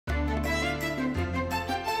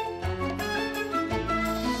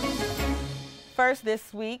First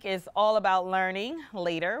this week is all about learning.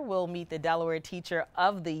 Later, we'll meet the Delaware Teacher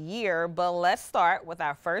of the Year, but let's start with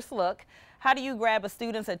our first look. How do you grab a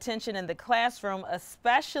student's attention in the classroom,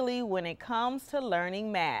 especially when it comes to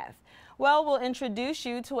learning math? Well, we'll introduce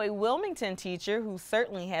you to a Wilmington teacher who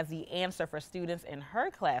certainly has the answer for students in her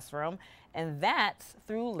classroom, and that's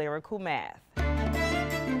through Lyrical Math.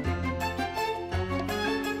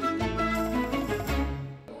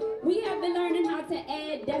 We have been learning how to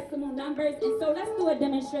add decimal numbers, and so let's do a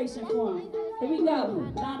demonstration for them. Here we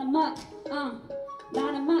go. Line them up.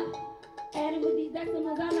 Line them up. Adding with these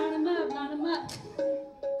decimals, I line them up. Line them up.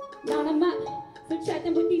 Line them up.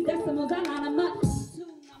 Subtracting with these decimals, I line them up.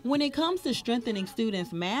 When it comes to strengthening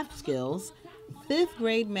students' math skills, 5th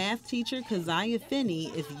grade math teacher Keziah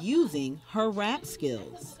Finney is using her rap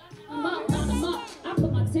skills. Line them up. I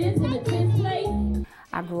put my tens in the tens place.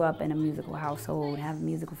 I grew up in a musical household, have a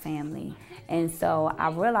musical family, and so I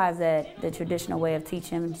realized that the traditional way of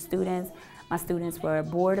teaching students, my students were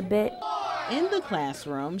bored a bit. In the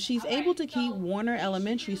classroom, she's able to keep Warner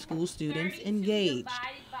Elementary School students engaged.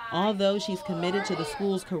 Although she's committed to the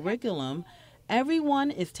school's curriculum,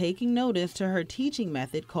 everyone is taking notice to her teaching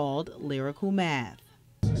method called Lyrical Math.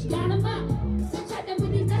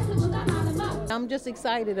 I'm just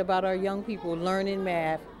excited about our young people learning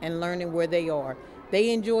math and learning where they are.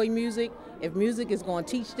 They enjoy music. If music is going to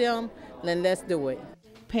teach them, then let's do it.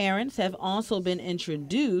 Parents have also been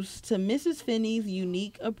introduced to Mrs. Finney's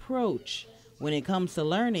unique approach. When it comes to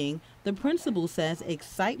learning, the principal says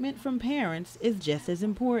excitement from parents is just as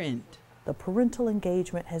important. The parental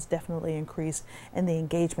engagement has definitely increased, and the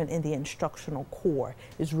engagement in the instructional core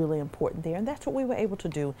is really important there, and that's what we were able to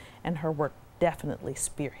do, and her work definitely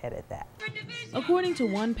spearheaded that. According to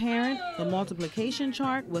one parent, the multiplication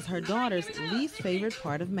chart was her daughter's least favorite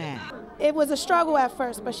part of math. It was a struggle at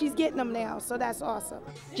first, but she's getting them now, so that's awesome.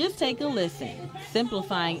 Just take a listen.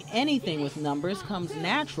 Simplifying anything with numbers comes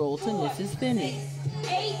natural to Mrs. Finney.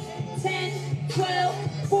 8, 10,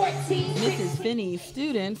 12, 14. Mrs. Finney's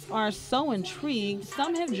students are so intrigued,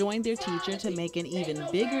 some have joined their teacher to make an even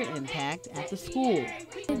bigger impact at the school.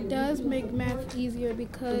 It does make math easier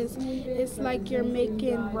because it's like you're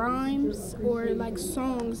making rhymes or like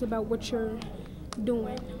songs about what you're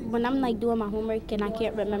doing. When I'm like doing my homework and I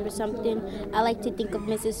can't remember something, I like to think of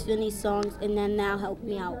Mrs. Finney's songs, and then that'll help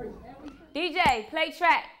me out. DJ, play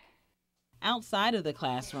track. Outside of the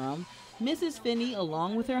classroom, Mrs. Finney,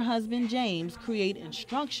 along with her husband James, create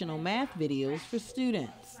instructional math videos for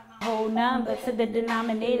students. Whole number to the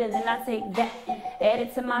denominator, then I take that, add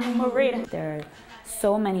it to my numerator. There are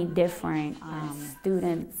so many different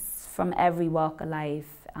students from every walk of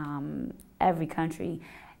life, every country,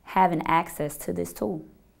 having access to this tool,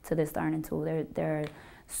 to this learning tool. There are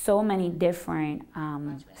so many different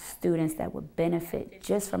students that would benefit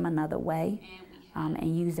just from another way,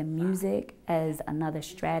 and using music as another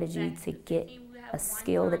strategy to get a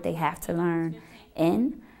skill that they have to learn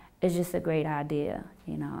in is just a great idea,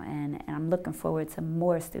 you know, and I'm looking forward to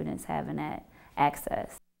more students having that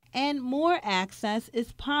access. And more access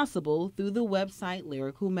is possible through the website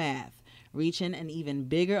Lyrical Math, reaching an even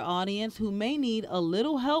bigger audience who may need a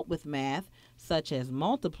little help with math, such as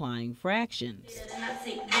multiplying fractions.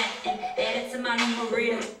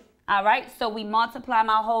 All right, so we multiply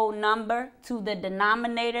my whole number to the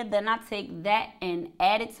denominator, then I take that and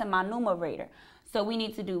add it to my numerator. So we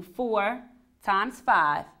need to do 4 times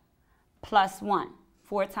 5 plus 1.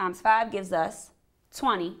 4 times 5 gives us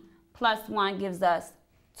 20, plus 1 gives us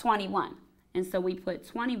 21. And so we put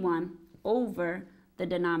 21 over the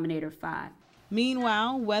denominator 5.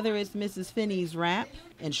 Meanwhile, whether it's Mrs. Finney's rap,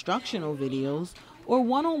 instructional videos, or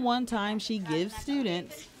one-on-one time she gives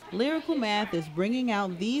students, Lyrical Math is bringing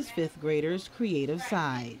out these 5th graders' creative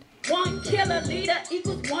side. 1 kiloliter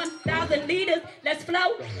equals 1,000 liters. Let's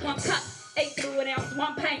flow. 1 cup, 8 fluid ounces,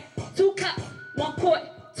 1 pint. 2 cups, 1 quart,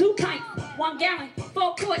 2 pints, 1 gallon,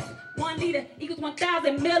 4 quarts. 1 liter equals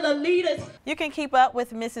 1,000 milliliters. You can keep up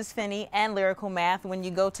with Mrs. Finney and Lyrical Math when you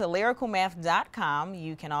go to lyricalmath.com.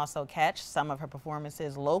 You can also catch some of her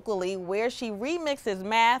performances locally where she remixes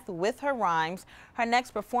math with her rhymes. Her next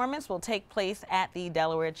performance will take place at the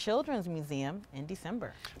Delaware Children's Museum in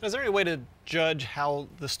December. Is there any way to judge how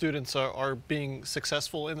the students are being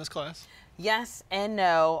successful in this class? Yes and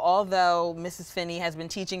no. Although Mrs. Finney has been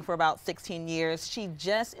teaching for about 16 years, she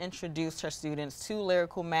just introduced her students to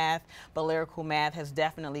Lyrical Math, but Lyrical Math has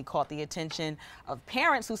definitely caught the attention of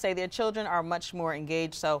parents who say their children are much more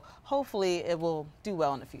engaged, so hopefully it will do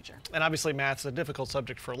well in the future. And obviously math's a difficult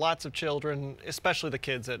subject for lots of children, especially the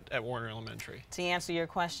kids at Warner Elementary. To answer your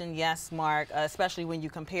question, yes, Mark, especially when you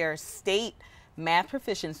compare state math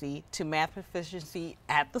proficiency to math proficiency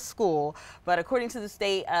at the school. But according to the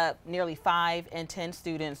state, nearly 5 in 10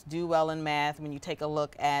 students do well in math. When you take a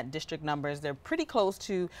look at district numbers, they're pretty close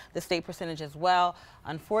to the state percentage as well.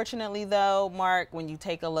 Unfortunately, though, Mark, when you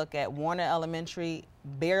take a look at Warner Elementary,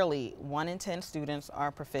 barely 1 in 10 students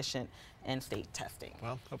are proficient in state testing.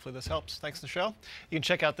 Well, hopefully this helps. Thanks, Nichelle. You can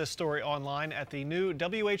check out this story online at the new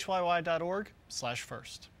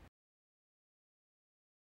WHYY.org/first.